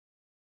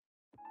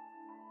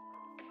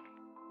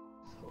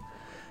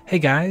Hey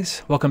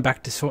guys, welcome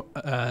back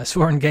to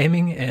Sworn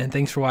Gaming, and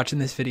thanks for watching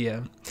this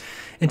video.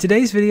 In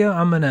today's video,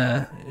 I'm going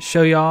to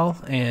show y'all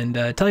and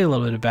tell you a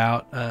little bit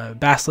about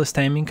Basilisk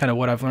Taming, kind of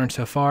what I've learned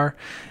so far.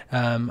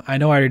 I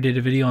know I already did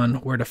a video on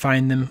where to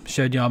find them,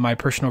 showed y'all my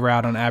personal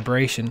route on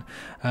Aberration,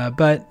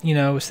 but you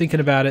know, I was thinking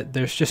about it.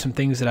 There's just some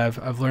things that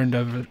I've learned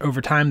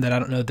over time that I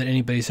don't know that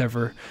anybody's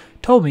ever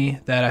told me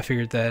that I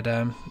figured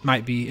that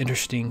might be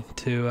interesting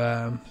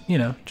to you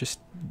know, just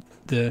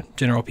the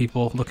general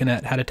people looking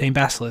at how to tame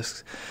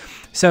basilisks.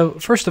 So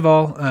first of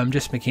all,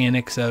 just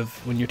mechanics of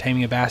when you're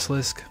taming a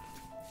basilisk.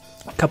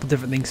 A couple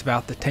different things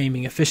about the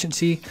taming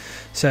efficiency.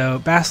 So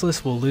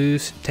basilisks will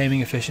lose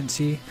taming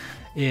efficiency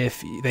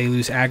if they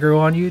lose aggro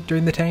on you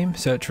during the tame.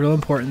 So it's real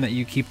important that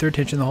you keep their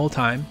attention the whole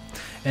time,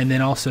 and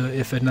then also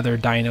if another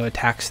dino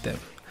attacks them.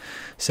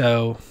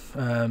 So,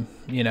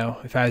 you know,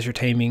 if as you're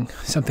taming,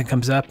 something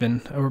comes up,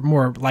 or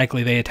more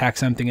likely they attack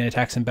something and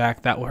attacks them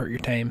back, that will hurt your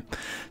tame.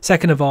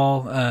 Second of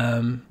all,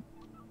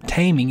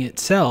 taming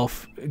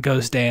itself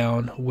goes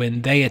down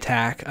when they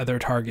attack other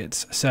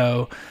targets.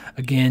 So,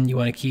 again, you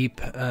want to keep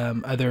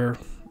other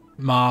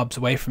mobs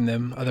away from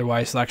them,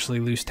 otherwise they'll actually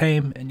lose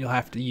tame, and you'll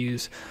have to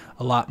use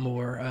a lot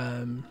more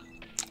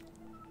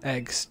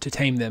eggs to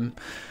tame them.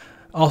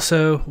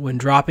 Also, when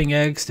dropping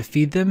eggs to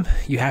feed them,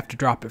 you have to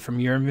drop it from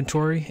your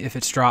inventory. If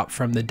it's dropped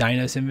from the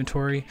dino's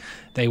inventory,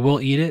 they will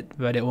eat it,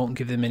 but it won't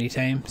give them any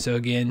tame. So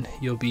again,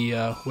 you'll be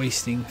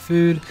wasting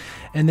food.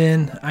 And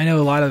then I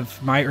know a lot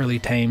of my early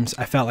tames,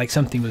 I felt like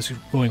something was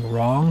going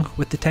wrong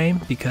with the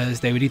tame because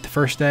they would eat the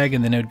first egg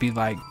and then it would be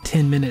like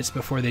 10 minutes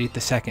before they eat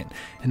the second.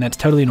 And that's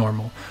totally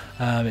normal.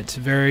 It's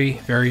very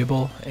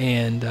variable,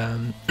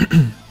 and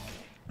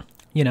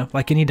you know,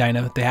 like any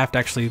dino, they have to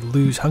actually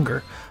lose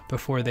hunger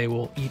before they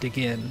will eat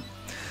again.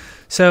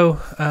 So,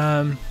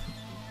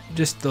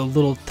 just a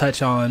little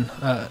touch on,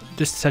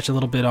 just to touch a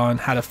little bit on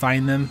how to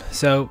find them.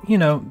 So, you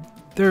know,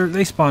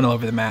 they spawn all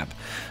over the map,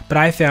 but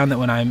I found that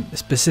when I'm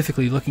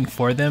specifically looking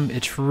for them,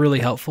 it's really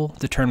helpful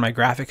to turn my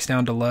graphics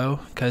down to low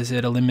because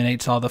it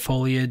eliminates all the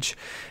foliage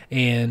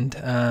and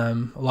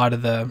a lot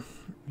of the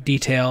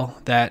detail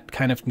that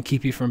kind of can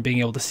keep you from being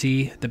able to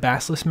see the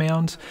basilisk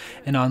mounds.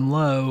 And on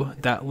low,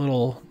 that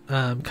little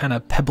kind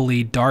of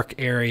pebbly dark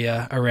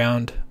area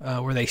around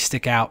where they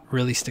stick out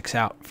really sticks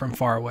out from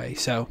far away.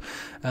 So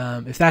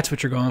if that's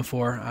what you're going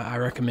for, I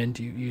recommend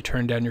you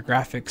turn down your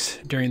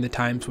graphics during the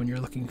times when you're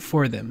looking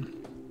for them.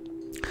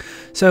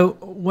 So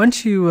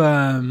once you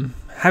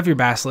have your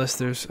basilisk,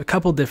 there's a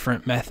couple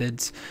different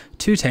methods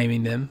to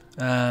taming them.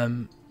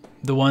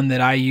 The one that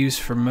I used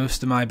for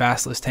most of my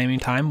basilisk taming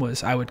time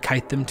was I would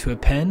kite them to a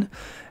pen,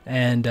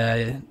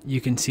 and you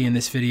can see in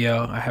this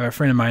video I have a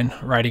friend of mine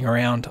riding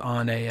around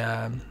on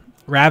a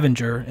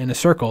Ravager in a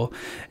circle,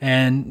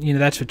 and you know,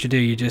 that's what you do.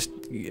 You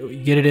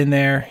get it in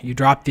there, you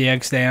drop the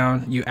eggs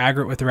down, you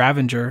aggro it with the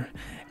Ravager,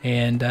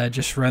 and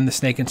just run the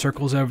snake in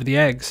circles over the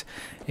eggs,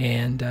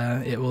 and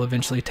it will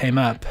eventually tame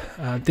up.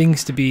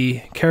 Things to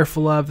be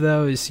careful of,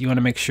 though, is you want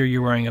to make sure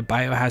you're wearing a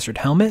biohazard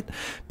helmet,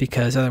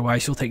 because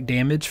otherwise you'll take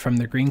damage from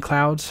the green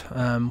clouds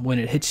when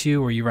it hits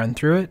you or you run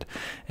through it.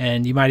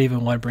 And you might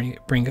even want to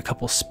bring a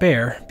couple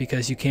spare,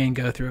 because you can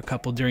go through a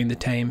couple during the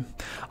tame.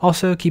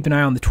 Also, keep an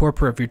eye on the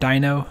torpor of your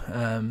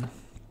dino.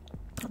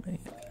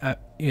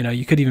 You know,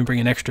 you could even bring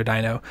an extra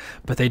dino,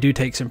 but they do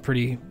take some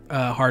pretty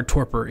hard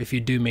torpor if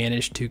you do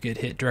manage to get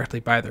hit directly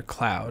by their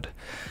cloud.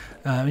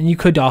 And you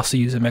could also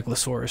use a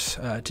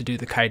Megalosaurus to do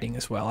the kiting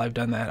as well. I've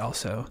done that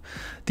also.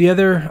 The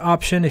other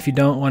option, if you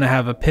don't want to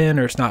have a pin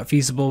or it's not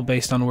feasible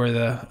based on where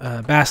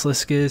the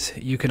basilisk is,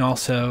 you can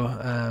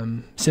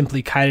also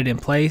simply kite it in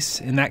place.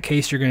 In that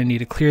case, you're going to need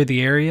to clear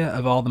the area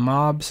of all the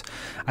mobs.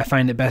 I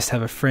find it best to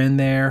have a friend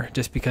there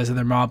just because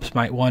other mobs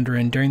might wander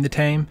in during the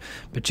tame.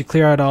 But you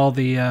clear out all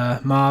the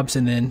mobs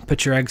and then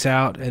put your eggs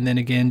out, and then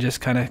again just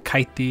kind of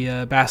kite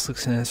the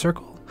basilisks in a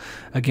circle.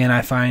 Again,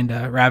 I find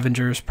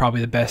Ravager is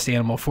probably the best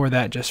animal for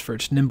that, just for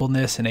its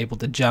nimbleness and able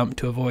to jump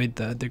to avoid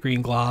the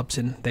green globs,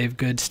 and they have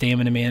good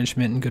stamina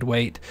management and good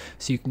weight,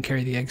 so you can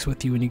carry the eggs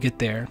with you when you get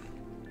there.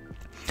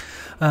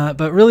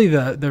 But really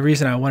the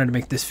reason I wanted to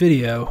make this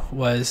video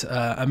was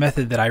a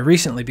method that I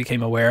recently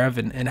became aware of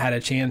and had a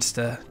chance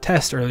to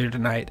test earlier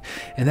tonight,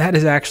 and that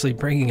is actually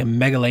bringing a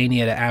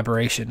Megalania to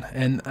Aberration.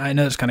 And I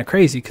know it's kind of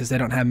crazy because they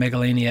don't have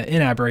Megalania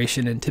in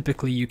Aberration, and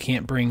typically you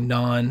can't bring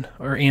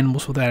or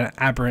animals with an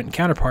aberrant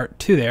counterpart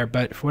to there,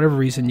 but for whatever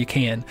reason you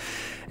can.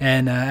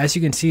 And as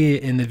you can see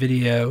in the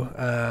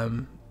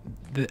video,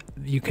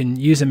 you can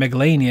use a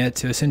Megalania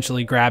to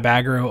essentially grab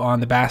aggro on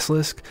the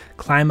basilisk,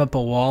 climb up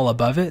a wall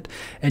above it,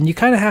 and you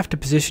kind of have to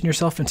position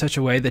yourself in such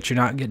a way that you're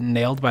not getting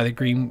nailed by the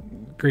green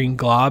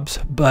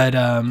globs. But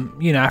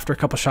you know, after a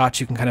couple shots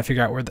you can kind of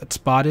figure out where that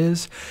spot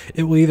is.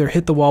 It will either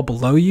hit the wall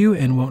below you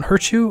and won't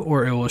hurt you,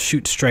 or it will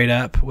shoot straight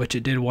up, which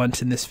it did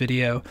once in this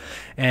video.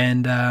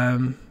 And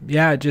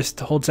yeah, it just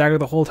holds aggro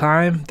the whole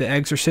time. The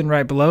eggs are sitting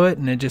right below it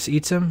and it just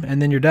eats them,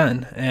 and then you're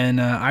done. And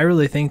I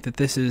really think that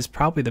this is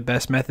probably the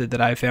best method that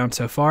I've found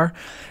so far,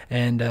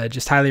 and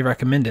just highly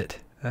recommend it.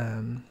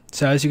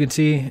 So as you can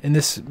see in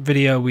this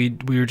video, we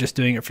were just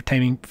doing it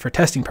for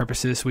testing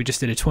purposes. We just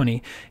did a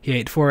 20. He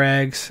ate 4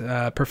 eggs,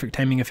 perfect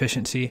taming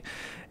efficiency,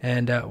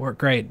 and worked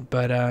great.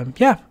 But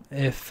yeah,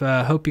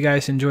 hope you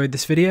guys enjoyed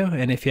this video,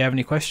 and if you have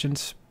any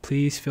questions,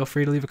 please feel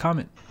free to leave a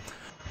comment.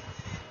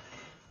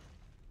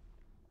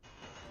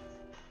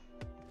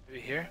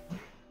 Maybe here.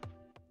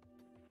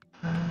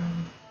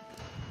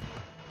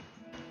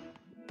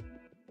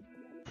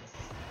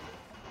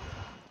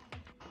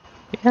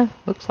 Yeah,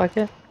 looks like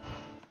it.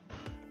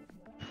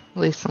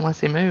 At least unless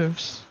he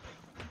moves.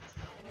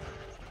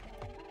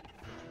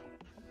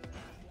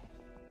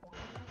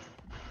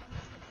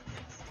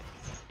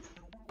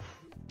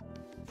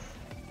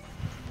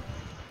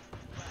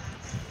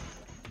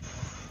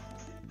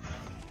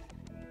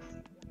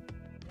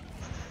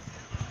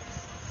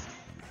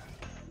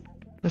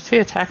 Is he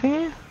attacking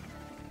you?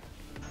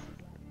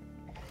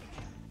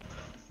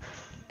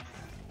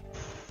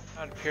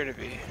 Not appear to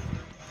be.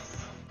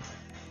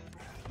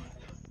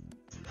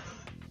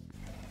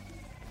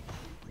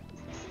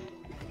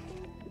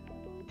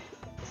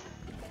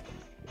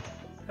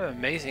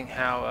 Amazing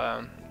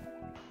how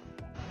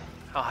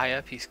high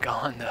up he's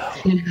gone,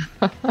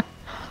 though.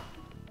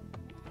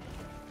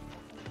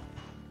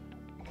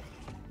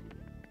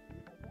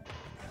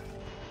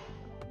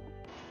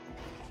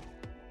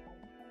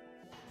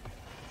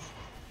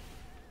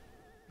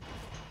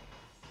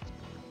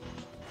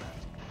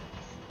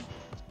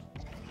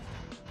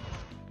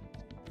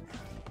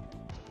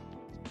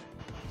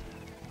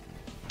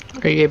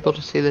 Are you able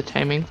to see the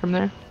taming from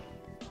there?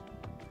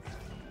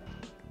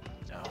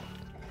 No.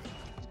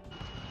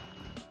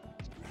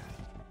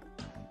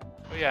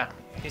 Oh yeah,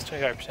 he's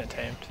 25%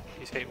 tamed.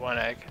 He's ate 1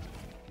 egg.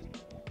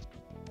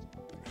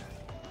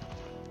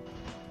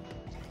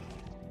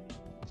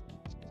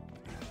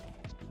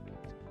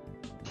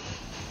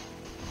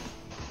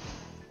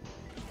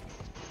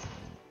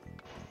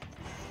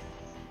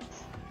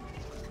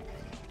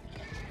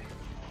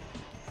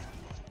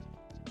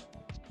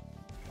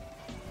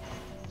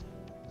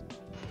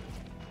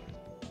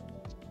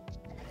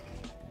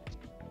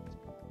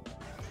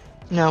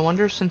 No, I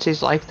wonder since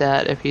he's like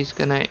that if he's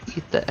gonna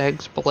eat the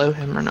eggs below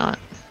him or not.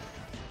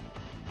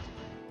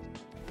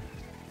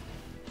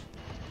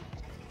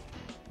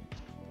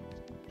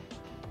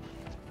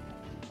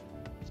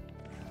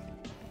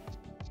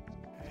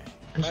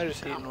 I might have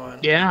just eaten 1.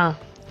 Yeah,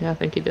 I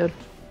think he did.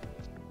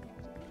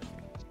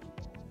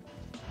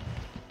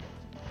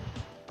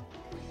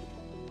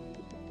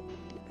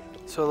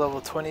 So level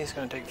 20 is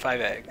going to take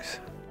 5 eggs.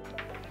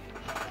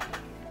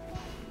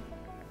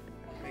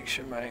 Make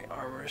sure my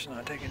armor is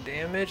not taking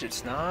damage.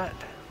 It's not.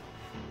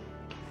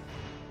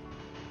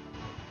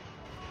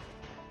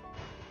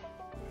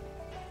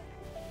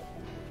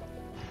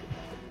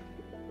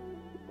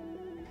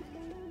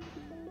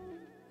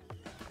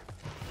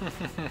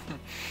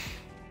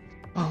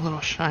 A little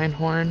shine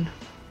horn.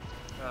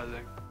 That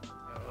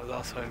was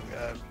also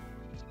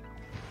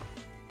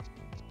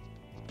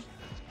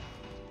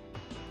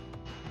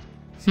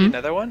see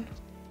another one?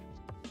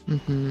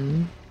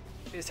 Mm-hmm.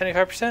 It's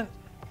 25%?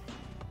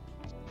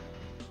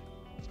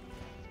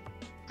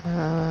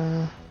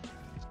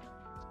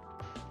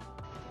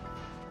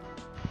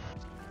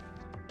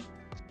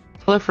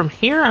 Although from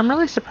here, I'm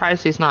really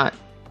surprised he's not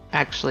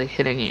actually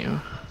hitting you.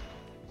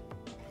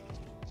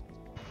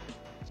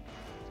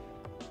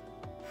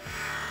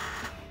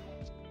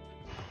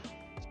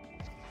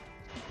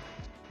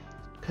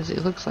 Because he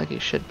looks like he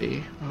should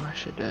be. Oh, I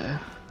should,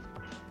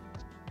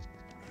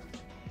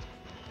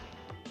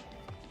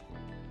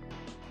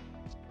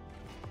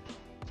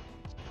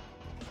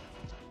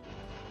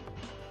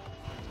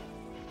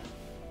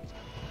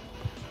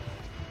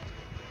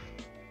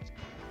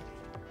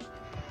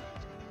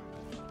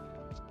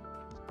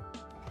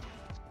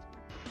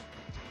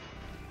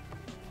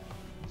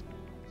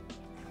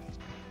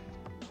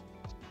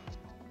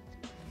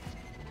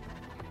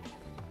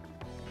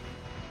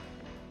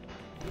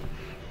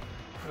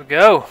 Here we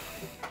go.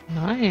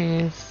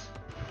 Nice.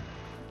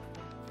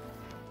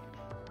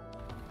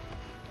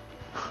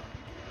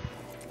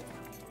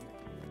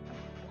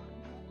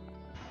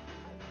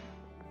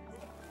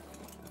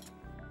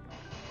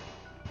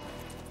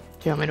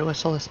 Do you want me to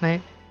whistle a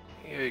snake?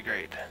 You'd be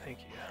great. Thank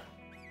you.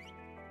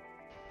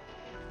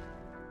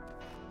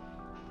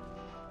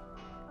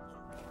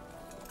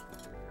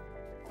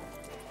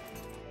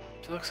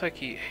 It looks like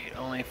he ate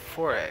only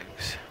 4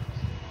 eggs.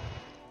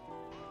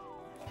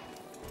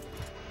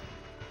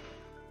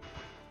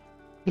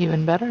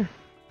 Even better.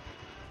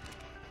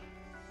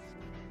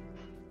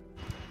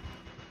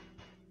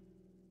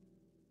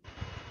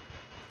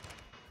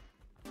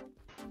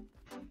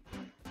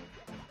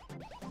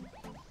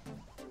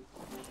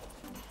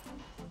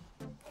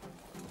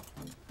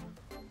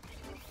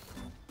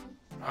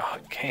 Oh,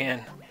 it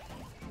can.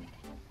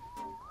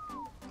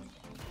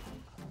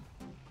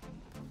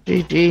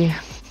 GG.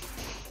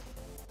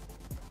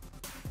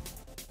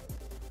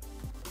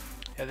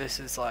 Yeah, this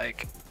is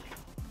like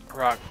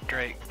rock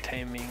drake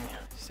taming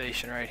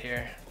station right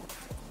here.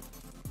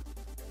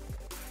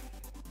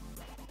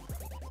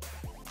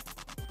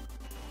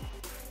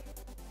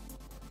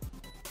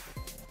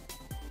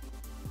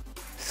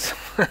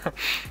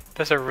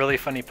 That's a really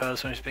funny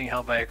pose when it's being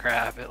held by a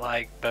crab. It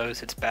like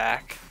bows its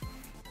back.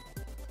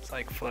 It's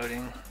like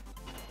floating.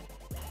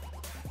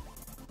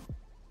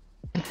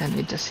 I think I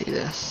need to see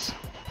this.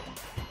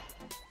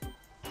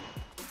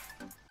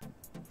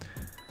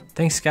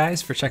 Thanks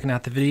guys for checking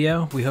out the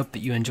video. We hope that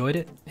you enjoyed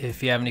it.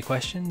 If you have any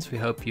questions, we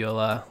hope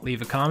you'll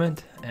leave a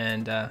comment,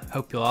 and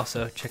hope you'll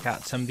also check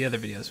out some of the other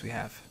videos we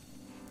have.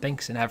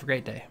 Thanks and have a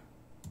great day.